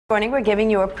Morning, we're giving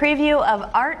you a preview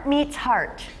of Art Meets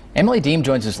Heart. Emily Deem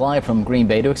joins us live from Green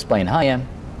Bay to explain. Hi, Em.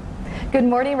 Good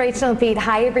morning, Rachel and Pete.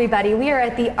 Hi, everybody. We are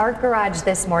at the Art Garage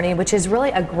this morning, which is really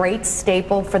a great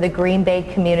staple for the Green Bay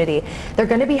community. They're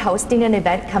going to be hosting an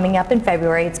event coming up in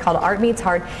February. It's called Art Meets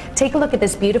Heart. Take a look at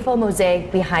this beautiful mosaic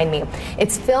behind me.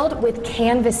 It's filled with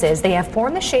canvases. They have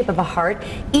formed the shape of a heart.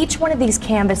 Each one of these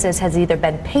canvases has either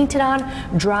been painted on,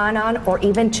 drawn on, or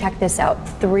even, check this out,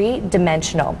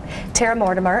 three-dimensional. Tara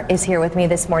Mortimer is here with me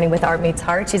this morning with Art Meets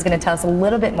Heart. She's going to tell us a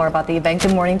little bit more about the event.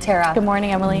 Good morning, Tara. Good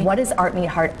morning, Emily. What is Art Meet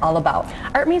Heart all about?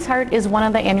 Art Meets Heart is one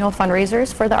of the annual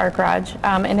fundraisers for the Art Garage,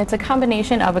 and it's a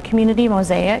combination of a community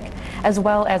mosaic as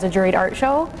well as a juried art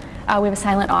show. We have a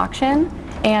silent auction,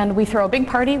 and we throw a big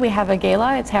party. We have a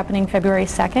gala. It's happening February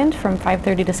 2nd from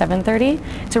 5:30 to 7:30.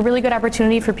 It's a really good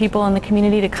opportunity for people in the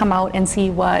community to come out and see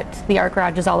what the Art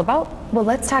Garage is all about. Well,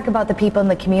 let's talk about the people in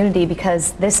the community,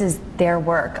 because this is their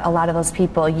work, a lot of those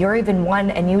people. You're even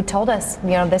one, and you told us,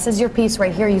 you know, this is your piece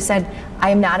right here. You said, I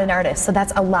am not an artist. So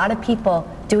that's a lot of people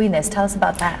doing this. Tell us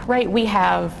about that. Right, we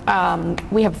have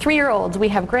 3-year-olds, we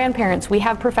have grandparents, we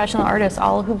have professional artists,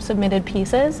 all who've submitted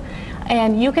pieces.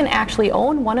 And you can actually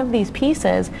own one of these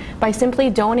pieces by simply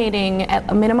donating at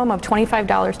a minimum of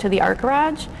 $25 to the Art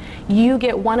Garage. You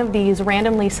get one of these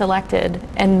randomly selected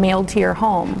and mailed to your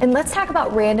home. And let's talk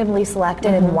about randomly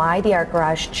selected and why the Art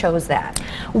Garage chose that.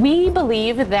 We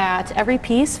believe that every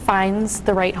piece finds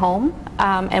the right home,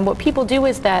 and what people do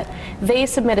is that they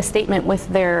submit a statement with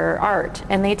their art,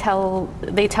 and they tell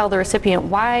the recipient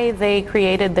why they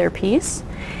created their piece.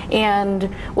 And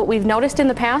what we've noticed in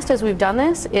the past as we've done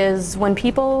this is when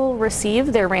people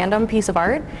receive their random piece of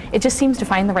art, it just seems to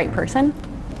find the right person.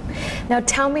 Now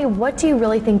tell me, what do you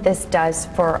really think this does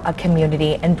for a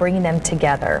community and bringing them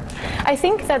together? I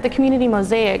think that the community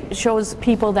mosaic shows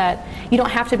people that you don't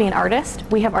have to be an artist.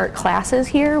 We have art classes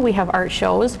here, we have art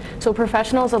shows, so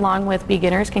professionals along with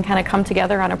beginners can kind of come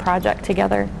together on a project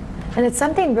together. And it's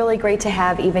something really great to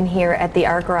have even here at the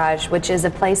Art Garage, which is a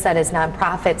place that is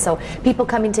nonprofit. So people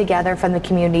coming together from the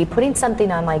community, putting something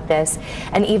on like this,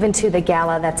 and even to the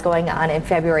gala that's going on in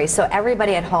February. So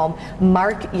everybody at home,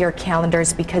 mark your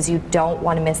calendars because you don't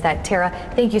want to miss that. Tara,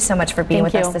 thank you so much for being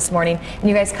with us this morning. And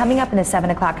you guys, coming up in the 7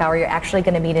 o'clock hour, you're actually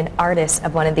going to meet an artist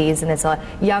of one of these, and it's a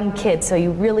young kid, so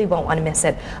you really won't want to miss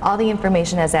it. All the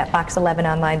information is at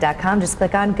fox11online.com. Just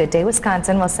click on Good Day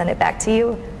Wisconsin. We'll send it back to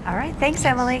you. All right, thanks,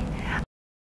 Emily.